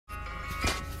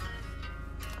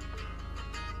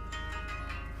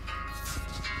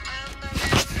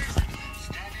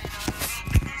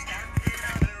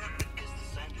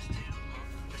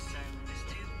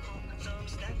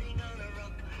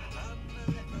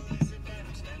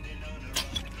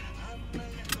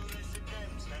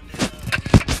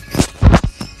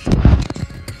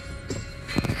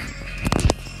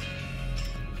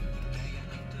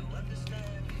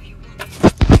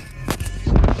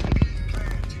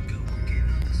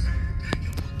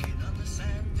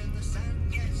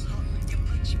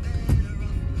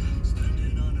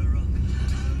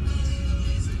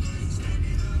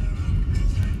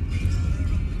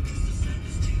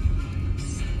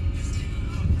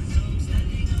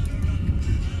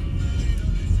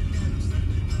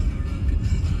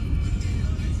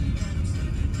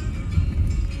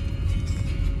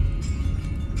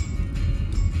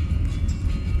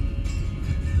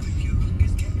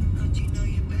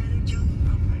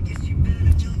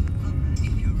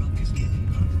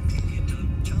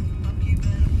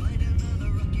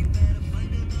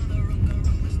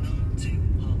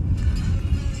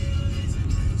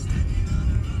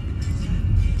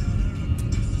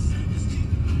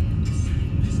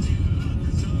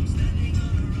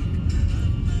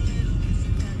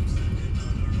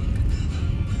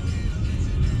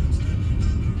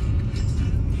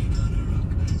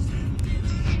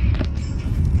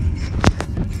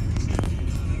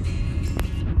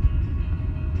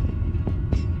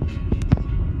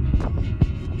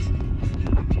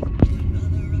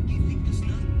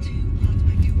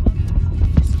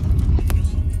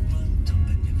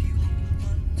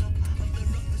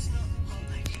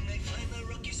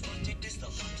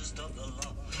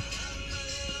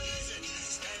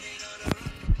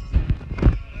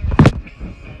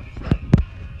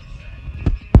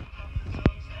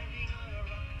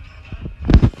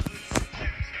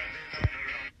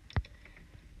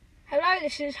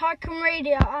this is Hykeham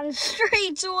Radio, and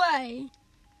straight away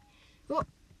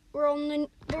we're on the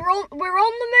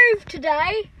move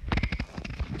today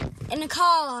in a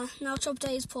car. Now to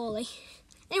update is poorly.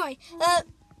 Anyway,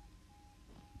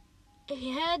 if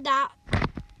you heard that,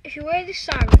 if you heard this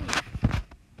siren,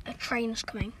 a train is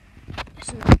coming.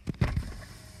 Listen.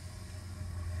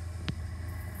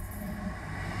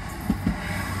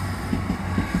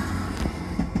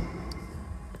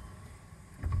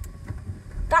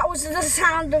 That was the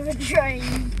sound of a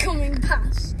train coming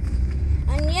past.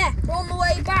 And yeah, we're on the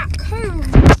way back home.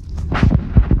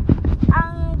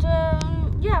 And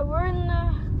yeah, we're in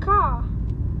the car.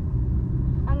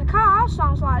 And the car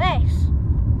sounds like this.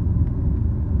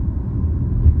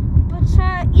 But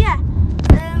yeah.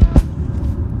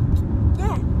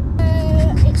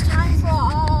 It's time for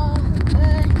our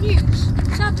news.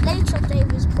 So today's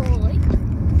update was poorly.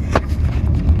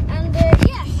 And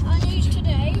yeah, our news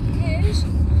today is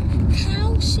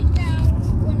how sit down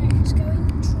when it's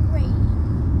going to rain.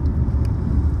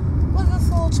 Weather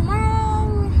for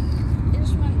tomorrow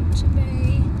is meant to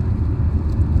be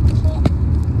hot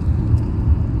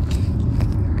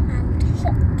and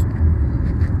hot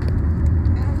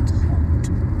and hot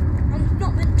and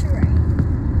not meant to rain.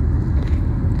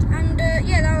 And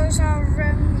yeah, that was our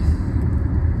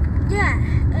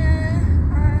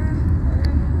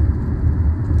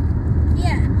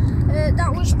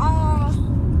that was our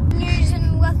news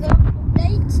and weather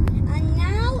update, and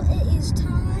now it is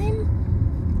time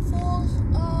for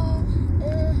our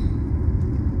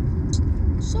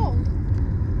song.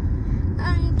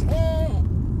 And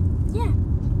yeah,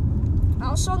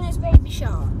 our song is Baby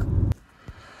Shark.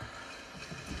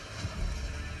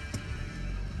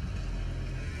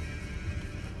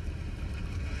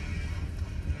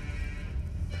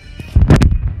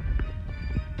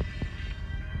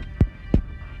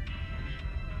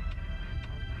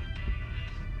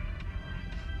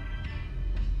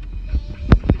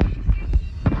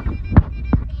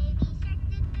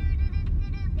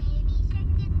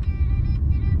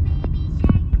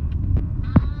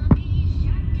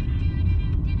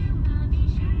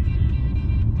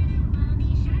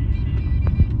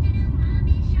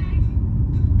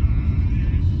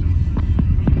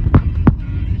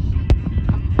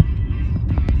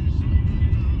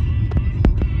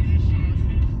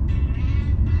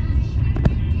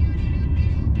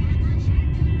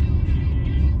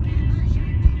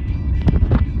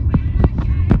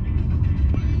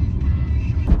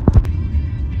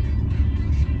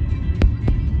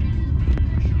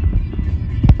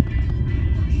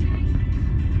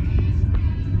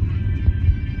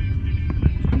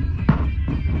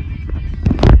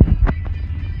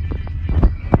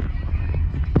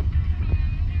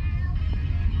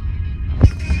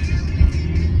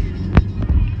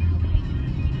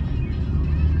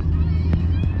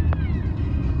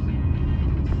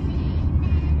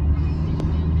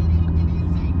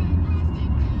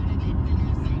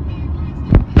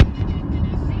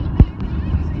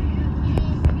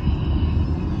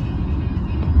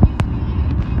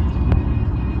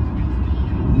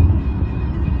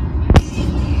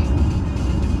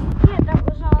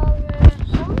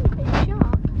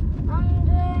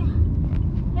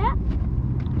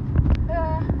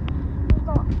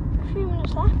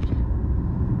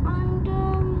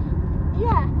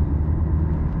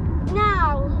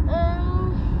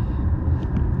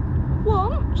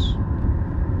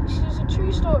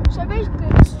 So basically,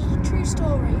 this is a true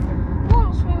story.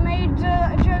 Once we made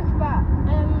a joke about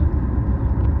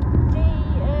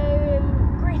the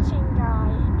gritting guy,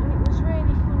 and it was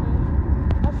really funny.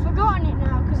 I've forgotten it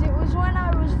now because it was when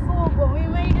I was 4, but we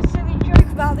made a silly joke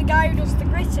about the guy who does the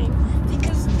gritting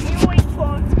because he always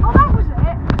thought, oh, that was it.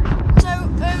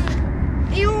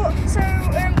 He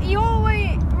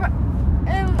always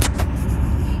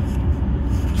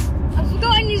I've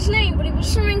forgotten his name, but it was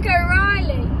something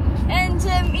O'Reilly. And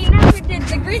he never did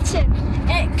the gritting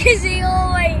because he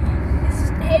always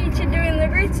hated doing the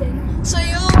gritting. So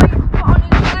he always put on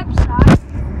his website,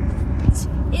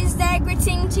 is there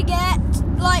gritting to get?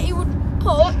 Like he would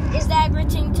put, is there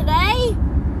gritting today?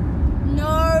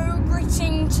 No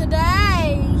gritting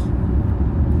today.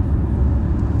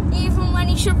 Even when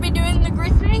he should be doing the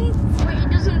gritting, but he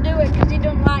doesn't do it because he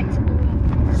don't like to do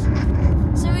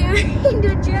it. So we made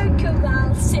a joke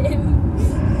about him.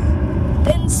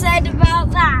 And said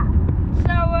about that.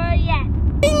 So yeah.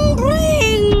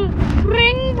 Ring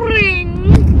ring, ring ring.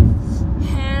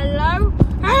 Hello,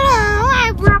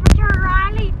 I'm Robert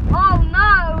O'Reilly. Oh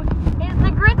no, it's the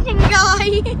gritting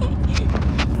guy.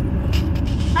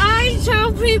 I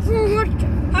tell people what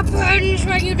happens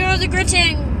when you do the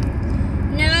gritting.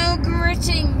 No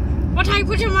gritting. What type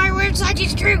put on my website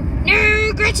is true.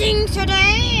 No gritting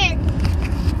today.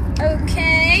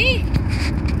 Okay.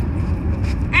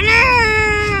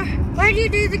 And where do you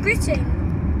do the gritting?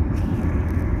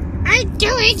 I do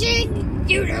it in,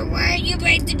 you know where you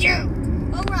made the joke.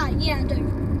 Oh right, yeah I do.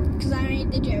 Because I made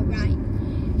the joke, right.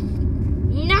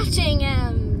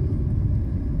 Nottingham.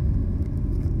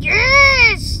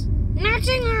 Yes!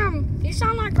 Nottingham! You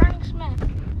sound like Granny Smith.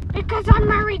 Because I'm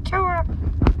married to her.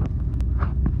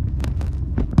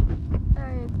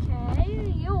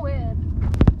 Okay, you're weird.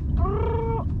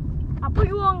 I'll put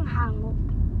you on hang up.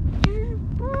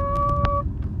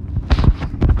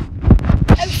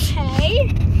 Okay.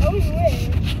 That was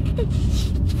weird.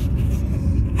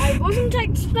 I wasn't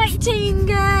expecting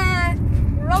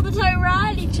Robert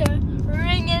O'Reilly to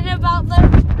ring in about the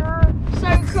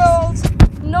so-called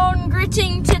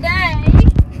non-gritting today.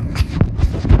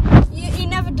 He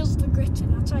never does the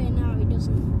gritting, I'll tell you now, he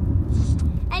doesn't.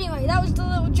 Anyway, that was the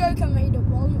little joke I made up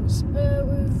once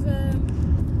with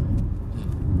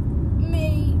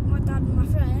me, my dad and my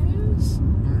friends,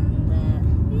 and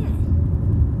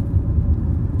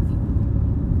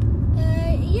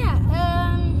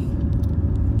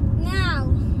now,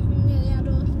 we nearly had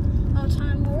our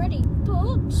time already,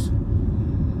 but,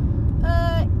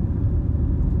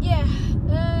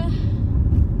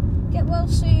 get well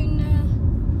soon,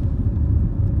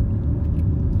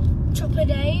 Chopper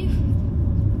Dave,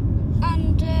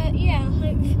 and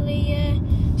hopefully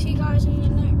see you guys in the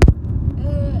next.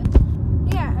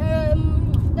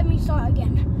 Let me start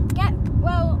again. Get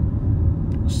well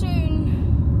soon,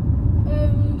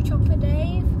 Chopper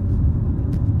Dave,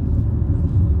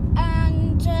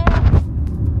 and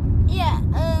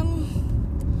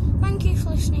thank you for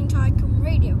listening to Hykeham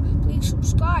Radio. Please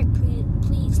subscribe,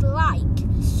 please like,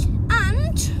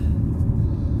 and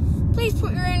please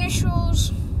put your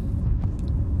initials.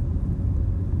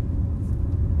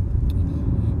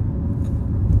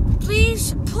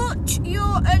 Please put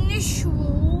your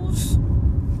initials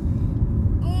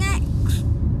next.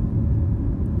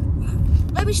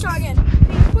 Let me start again.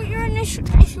 Please put your initials.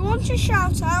 If you want to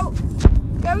shout out,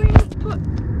 go and put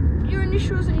your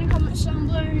initials in the comments down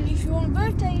below. And if you want a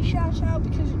birthday shout out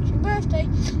because it's your birthday,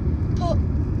 put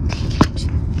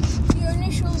your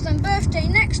initials and birthday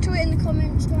next to it in the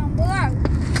comments down below.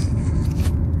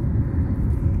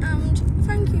 And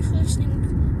thank you for listening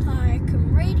to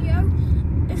Hykeham Radio.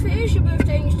 If it is your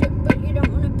birthday but you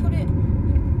don't want to put it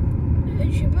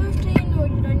as your birthday or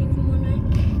you don't even want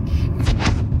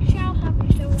to shout happy,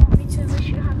 you still want me to wish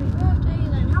you a happy birthday,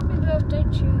 then happy birthday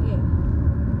to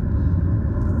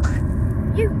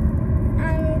you.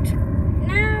 And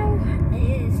now it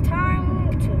is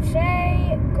time to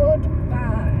say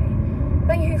goodbye.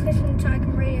 Thank you for listening to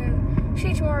Hykeham Radio. See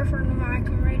you tomorrow for another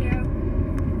Hykeham Radio.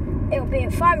 It'll be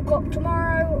at 5 o'clock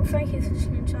tomorrow. Thank you for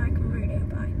listening to Hykeham Radio.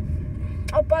 Bye.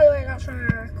 Oh, by the way, that's when I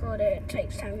record it. It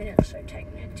takes 10 minutes, so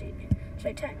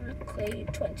technically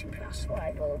 20 past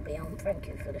 5 will be on. Thank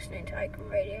you for listening to Hykeham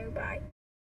Radio. Bye.